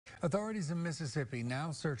Authorities in Mississippi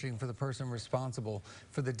now searching for the person responsible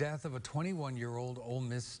for the death of a 21-year-old Ole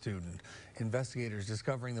Miss student. Investigators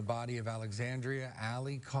discovering the body of Alexandria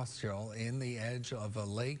Ali Kostiel on the edge of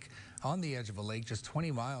a lake just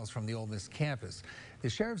 20 miles from the Ole Miss campus. The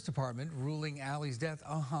sheriff's department ruling Ali's death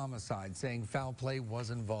a homicide, saying foul play was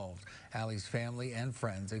involved. Ali's family and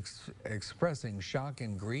friends expressing shock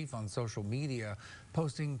and grief on social media,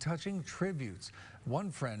 posting touching tributes. One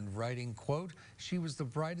friend writing, quote, "She was the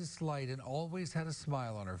brightest light and always had a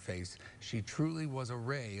smile on her face. She truly was a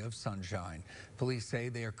ray of sunshine." Police say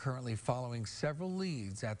they are currently following several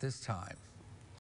leads at this time.